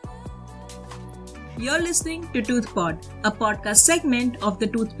You're listening to ToothPod, a podcast segment of the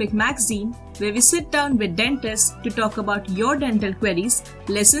Toothpick magazine where we sit down with dentists to talk about your dental queries,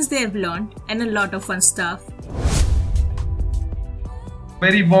 lessons they have learned, and a lot of fun stuff.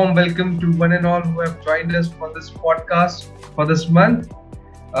 Very warm welcome to one and all who have joined us for this podcast for this month.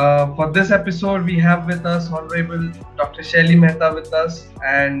 For this episode, we have with us Honorable Dr. Shaili Mehta with us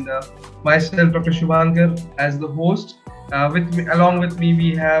and myself, Dr. Shubhankar, as the host. Along with me,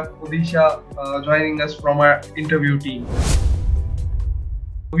 we have Odisha joining us from our interview team.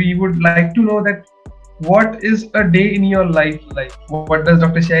 We would like to know that what is a day in your life like? What does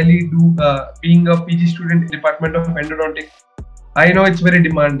Dr. Shaili do being a PG student in the Department of Endodontics? I know it's very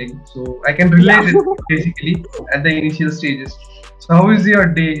demanding, so I can relate it basically at the initial stages. So how is your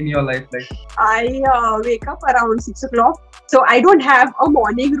day in your life like? I wake up around 6 o'clock. So I don't have a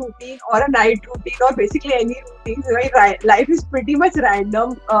morning routine or a night routine or basically any routine. My life is pretty much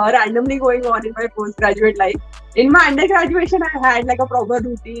randomly going on in my postgraduate life. In my undergraduation, I had like a proper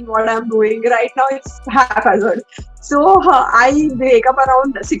routine, what I'm doing. Right now, it's haphazard. So I wake up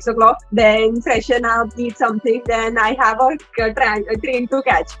around 6 o'clock, then freshen up, eat something. Then I have a train to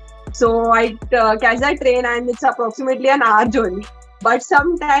catch. So I catch that train and it's approximately an hour journey. But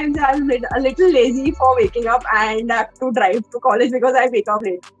sometimes I'm a little lazy for waking up and I have to drive to college because I wake up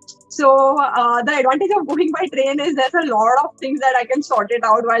late. So the advantage of going by train is there's a lot of things that I can sort it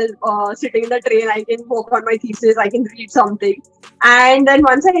out while sitting in the train. I can work on my thesis, I can read something. And then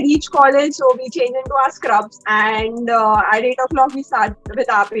once I reach college, so we change into our scrubs and at 8 o'clock we start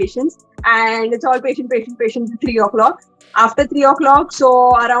with our patients. And it's all patient till 3 o'clock. After 3 o'clock,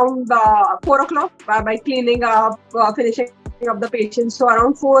 so around 4 o'clock by cleaning up, finishing of the patients. So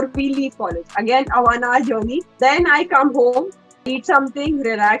around 4 we leave college. Again, a 1 hour journey. Then I come home, eat something,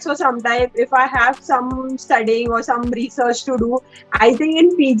 relax, or sometimes if I have some studying or some research to do. I think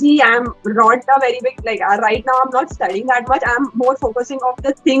in PG I'm not a very big, right now I'm not studying that much. I'm more focusing on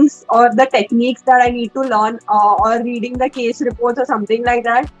the things or the techniques that I need to learn or reading the case reports or something like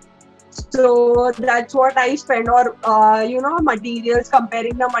that. So that's what I spend, or materials,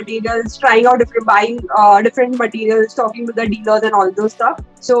 comparing the materials, trying out buying different materials, talking to the dealers and all those stuff.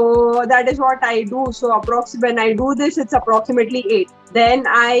 So that is what I do. So when I do this, it's approximately 8. Then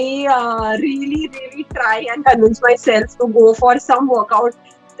I really try and convince myself to go for some workout.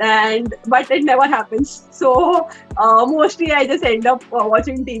 But it never happens. So mostly I just end up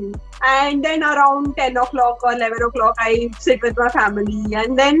watching TV. And then around 10 o'clock or 11 o'clock, I sit with my family.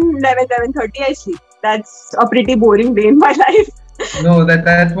 And then 11:30, I sleep. That's a pretty boring day in my life. No,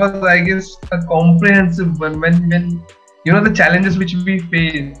 that was, I guess, a comprehensive one. When you know the challenges which we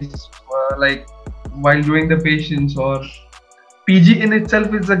face, like while doing the patients or PG in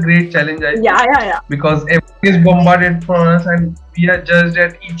itself is a great challenge. Yeah. Because everything is bombarded for us and we are judged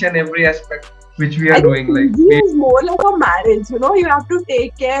at each and every aspect which we are doing. Like PG is more like a marriage. You have to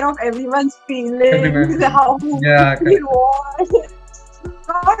take care of everyone's feelings, how you want. It's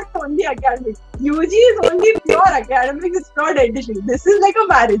not only academics. UG is only pure academics. It's not dentistry. This is like a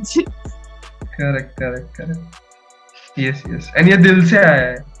marriage. Correct. Yes. And ये दिल से आया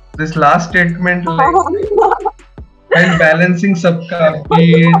है. This last statement while balancing सबका, be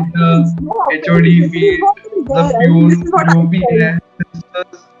it the HOD, be it the pune, जो भी है,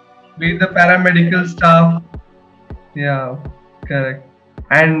 be it the paramedical staff. Yeah, correct.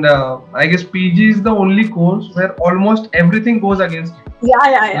 And I guess PG is the only course where almost everything goes against you.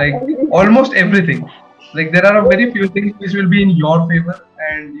 Yeah. Like almost everything. Like there are very few things which will be in your favor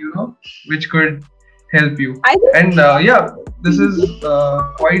and which could help you. And this is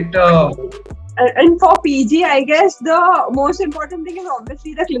quite. And for PG, I guess the most important thing is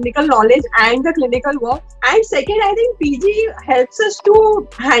obviously the clinical knowledge and the clinical work. And second, I think PG helps us to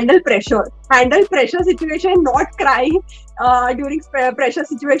handle pressure situation, not crying during pressure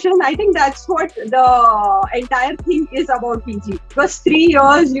situation. I think that's what the entire thing is about PG. Because 3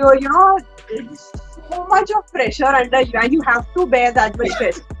 years, it's so much of pressure under you and you have to bear that much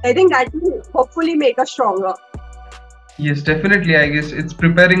stress. I think that will hopefully make us stronger. Yes, definitely. I guess it's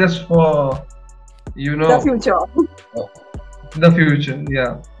preparing us for the future,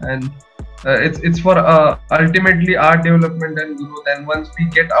 yeah. And it's for ultimately our development and growth. And once we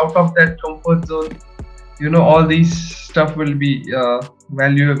get out of that comfort zone, all these stuff will be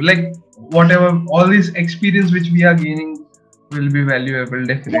valuable. Like whatever, all this experience which we are gaining will be valuable,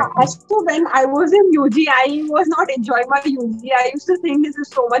 definitely. Yeah, so when I was in UG, I was not enjoying my UG. I used to think this is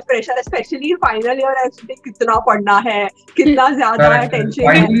so much pressure, especially in final year. I used to think kitna padna hai, kitna zyada attention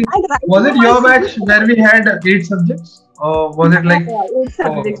finally, was it your batch where we had 8 subjects? Or was it like 8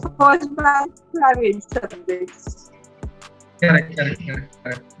 subjects? First batch we have 8 subjects. Correct.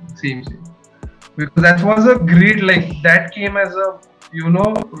 Same. because that was a great, like that came as a,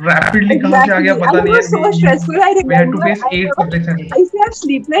 rapidly कहाँ से आ गया Exactly, पता and it नहीं है. was so stressful. I We had to remember, face 8 subjects at a I time. used to have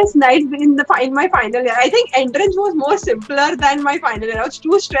sleepless nights in my final year. I think entrance was more simpler than my final year. I was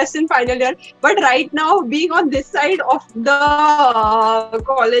too stressed in final year. But right now, being on this side of the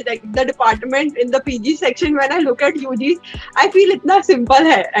college, like the department in the PG section, when I look at UGs, I feel itna simple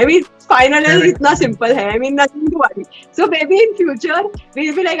hai. I mean, final year is Correct. itna simple hai. I mean, nothing to worry. So maybe in future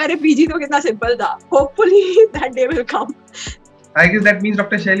we'll be like, "Arey PG to kitna simple tha." Hopefully that day will come. I guess that means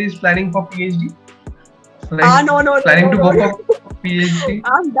Dr. Shaili is planning for PhD. Like No, planning to no. go for PhD.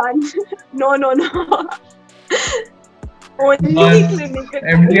 I'm done. No. Only बस clinical.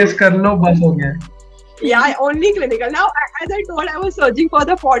 MDS कर लो बस हो गया. Yeah, only clinical. Now, as I told, I was searching for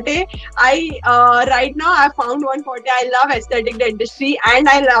the forte. Right now I found one forte. I love aesthetic dentistry and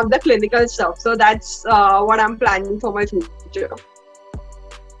I love the clinical stuff. So that's what I'm planning for my future.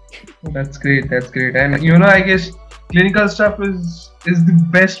 That's great. That's great. And I guess clinical stuff is the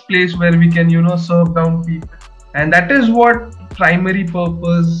best place where we can serve down people, and that is what primary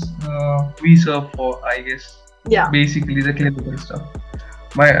purpose we serve for. I guess. Yeah. Basically, the clinical stuff.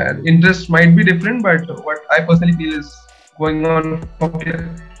 My interests might be different, but what I personally feel is going on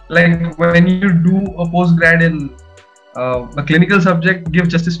like when you do a postgrad in a clinical subject, give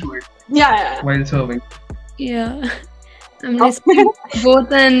justice to it. Yeah. While serving. Yeah. I'm listening to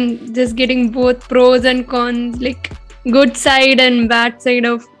both and just getting both pros and cons, like good side and bad side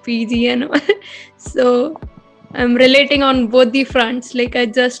of PG and all. So I'm relating on both the fronts. Like I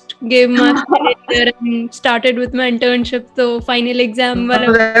just gave my year and started with my internship. So final exam.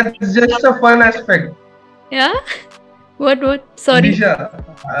 So that's just a fun aspect. Yeah. What? Sorry. Disha,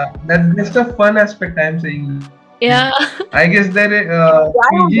 that's just a fun aspect I'm saying. Yeah. I guess that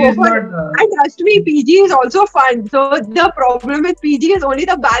PG is not. And trust me, PG is also fun. So the problem with PG is only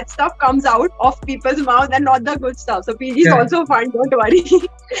the bad stuff comes out of people's mouth and not the good stuff. So PG is also fun. Don't worry.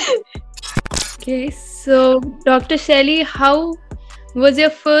 Okay. So Dr. Shaili, how was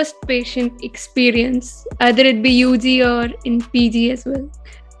your first patient experience? Either it be UG or in PG as well.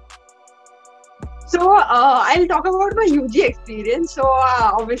 So I'll talk about my UG experience. So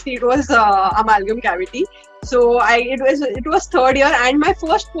obviously it was amalgam cavity. So it was third year, and my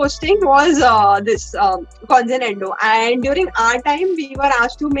first posting was this Conzen Endo. And during our time, we were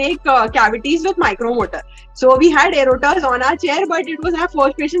asked to make cavities with micromotor. So we had aerotas on our chair, but it was our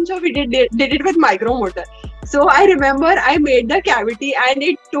first patient, so we did it with micromotor. So I remember I made the cavity, and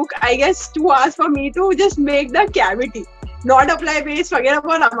it took, I guess, 2 hours for me to just make the cavity. Not apply base, forget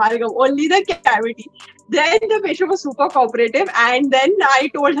about amalgam, only the cavity. Then the patient was super cooperative, and then I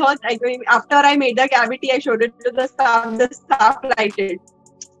told her, after I made the cavity, I showed it to the staff liked it.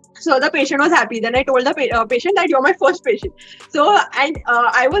 So the patient was happy. Then I told the patient that you're my first patient. So, and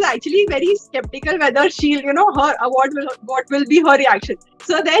I was actually very skeptical whether she'll, what will be her reaction.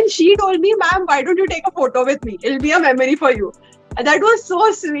 So then she told me, ma'am, why don't you take a photo with me? It'll be a memory for you. That was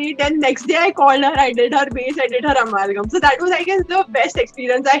so sweet. And next day I called her, I did her base, I did her amalgam. So that was, I guess, the best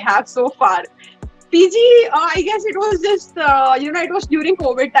experience I have so far. PG, I guess it was just, it was during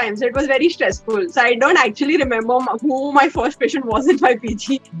COVID times. It was very stressful. So I don't actually remember who my first patient was in my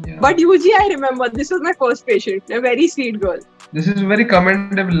PG. Yeah. But UG, I remember. This was my first patient. A very sweet girl. This is very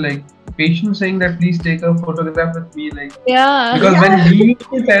commendable. Like, patient saying that please take a photograph with me. Like, yeah. Because when we used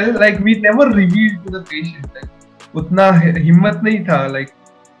to tell, like, we never revealed to the patient. Like, utna himmat nahi tha, like,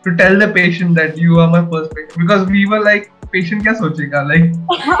 to tell the patient that you are my first patient. Because we were like, patient kya sochega? Like,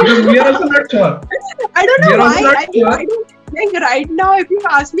 because we are also not sure. I don't know why. I don't think right now, if you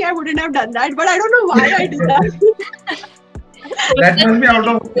ask me, I wouldn't have done that. But I don't know why I did that. That must be out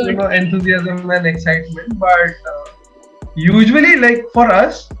of enthusiasm and excitement. But usually, like for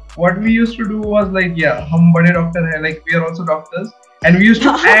us, what we used to do was like, yeah, hum bade doctor hai, like we are also doctors, and we used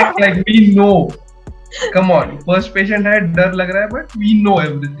to act like we know. Come on, first patient hai, dar lag raha hai, but we know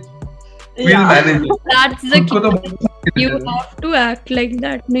everything. We'll manage it. That's the key. You have to act like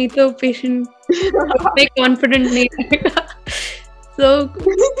that. नहीं तो patient पे confident नहीं रहेगा. So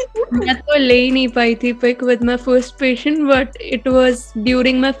मैं तो ले ही नहीं पाई थी pic with my first patient, but it was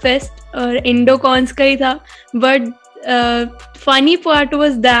during my fest और endocons का ही था. But funny part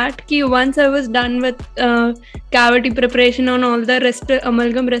was that कि once I was done with cavity preparation on all the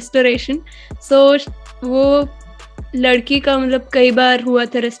amalgam restoration, so वो लड़की का मतलब कई बार हुआ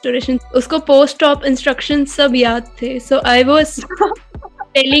था रेस्टोरेशन, उसको पोस्ट ऑप इंस्ट्रक्शन सब याद थे. सो आई वाज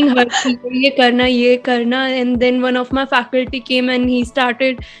टेलिंग हर ये करना and then one of my faculty came and he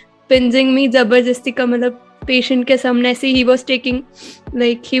started pinching me जबरदस्ती का, मतलब पेशेंट के सामने से he was taking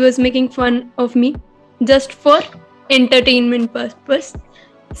like he was making fun of me just for entertainment purpose.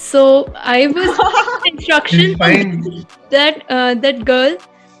 So I was It's instructions fine. that girl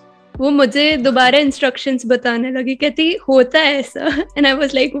वो मुझे दोबारा instructions बताने लगी, कहती होता है ऐसा, and I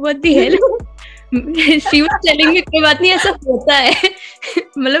was like what the hell. She was telling me कोई बात नहीं ऐसा होता है.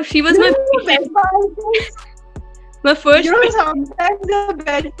 मतलब she was my first. You know, sometimes the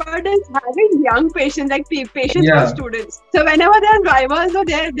best part is having young patients, like patients Yeah. or students. So whenever there are drivers, so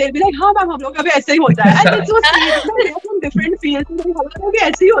they'll be like, हाँ ma'am हम लोग का भी ऐसा ही होता है. And it's so sweet. They are from different fields. हम लोग का भी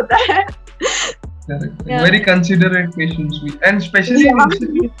ऐसा ही होता है. Correct. Yeah. Very considerate patients, and especially in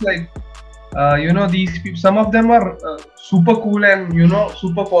institutes like, these people. Some of them are super cool and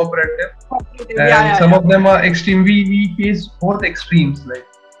super cooperative, and some of them are extreme. We face both extremes. Like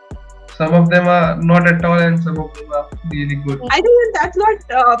some of them are not at all, and some of them are really good. I think that's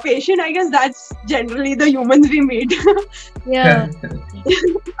not patient. I guess that's generally the humans we meet. Yeah.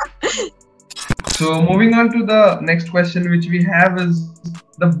 So moving on to the next question, which we have is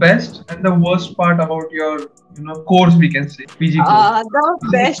the best and the worst part about your course, we can say PG course. The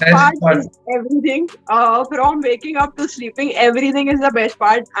best part is everything. From waking up to sleeping, everything is the best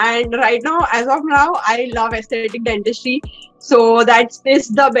part. And right now, as of now, I love aesthetic dentistry. So that is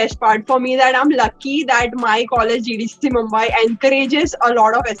the best part for me, that I'm lucky that my college GDC Mumbai encourages a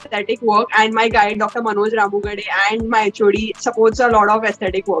lot of aesthetic work, and my guide Dr. Manoj Ramugade and my HOD supports a lot of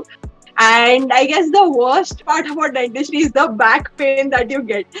aesthetic work. And I guess the worst part about dentistry is the back pain that you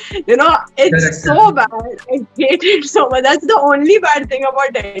get. It's so bad. I hate it so much. That's the only bad thing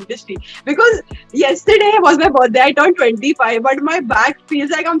about dentistry. Because yesterday was my birthday. I turned 25, but my back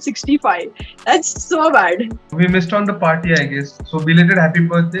feels like I'm 65. That's so bad. We missed on the party, I guess. So belated happy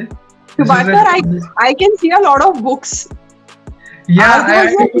birthday. But sir, I can see a lot of books. Yeah,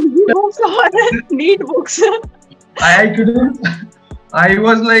 books or neat books. I couldn't. I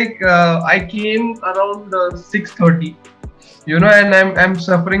was like, I came around 6:30, and I'm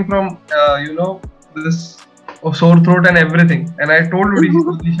suffering from, this sore throat and everything. And I told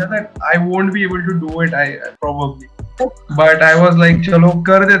Udisha that I won't be able to do it. I probably, but I was like, chalo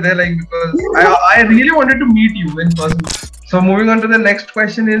kar dete, like, because I really wanted to meet you in person. So moving on to the next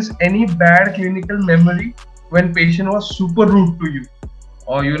question is, any bad clinical memory when patient was super rude to you,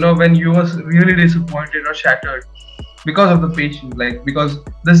 or when you was really disappointed or shattered because of the patient, like, because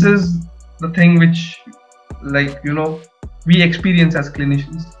this is the thing which, like, we experience as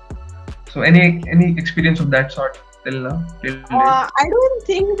clinicians. So any experience of that sort till now? I don't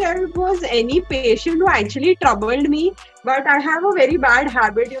think there was any patient who actually troubled me, but I have a very bad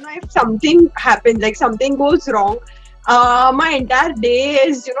habit. If something happens, like something goes wrong, my entire day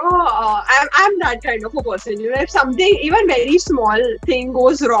is, I'm that kind of a person. If something, even very small thing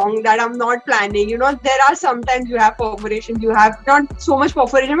goes wrong that I'm not planning, there are sometimes you have perforation, you have not so much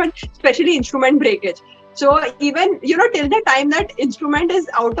perforation, but especially instrument breakage. So even, till the time that instrument is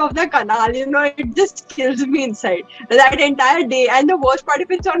out of the canal, it just kills me inside. That entire day. And the worst part, if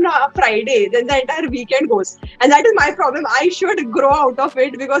it's on a Friday, then the entire weekend goes. And that is my problem. I should grow out of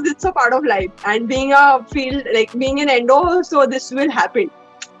it because it's a part of life. And being a field, like being in endo, so this will happen.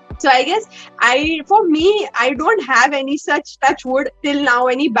 So I guess for me, I don't have any such, touch wood till now,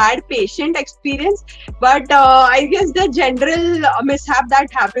 any bad patient experience. But I guess the general mishap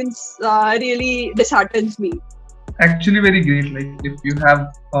that happens really disheartens me. Actually, very great. Like, if you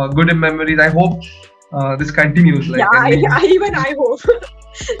have good memories, I hope this continues. Like, even I hope.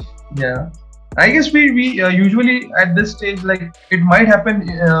 Yeah. I guess we usually at this stage, like, it might happen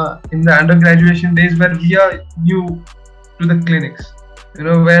in the undergraduation days where we are new to the clinics.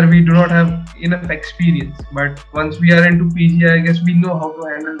 Where we do not have enough experience. But once we are into PG, I guess we know how to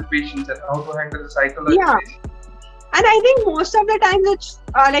handle the patients and how to handle the psychology. Yeah. And I think most of the times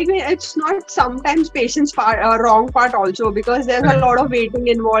it's not sometimes patients' wrong part also, because there's a lot of waiting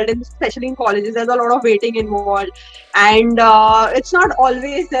involved, and especially in colleges, there's a lot of waiting involved, and it's not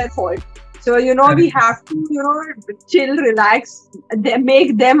always their fault. So, we have to, chill, relax,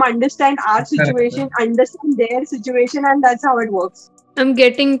 make them understand our situation, understand their situation, and that's how it works. I'm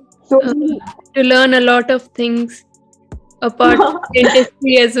getting to learn a lot of things apart from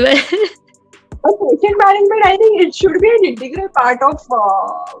dentistry as well. Patient management, I think it should be an integral part of,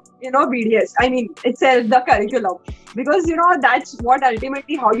 BDS. I mean, itself, the curriculum. Because, that's what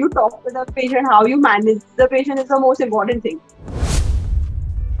ultimately how you talk to the patient, how you manage the patient is the most important thing.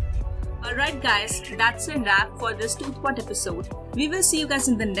 Alright guys, that's a wrap for this Toothpot episode. We will see you guys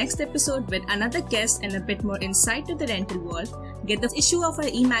in the next episode with another guest and a bit more insight to the dental world. Get the issue of our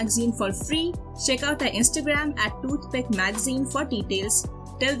e-magazine for free. Check out our Instagram at Toothpick Magazine for details.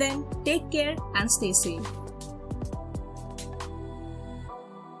 Till then, take care and stay safe.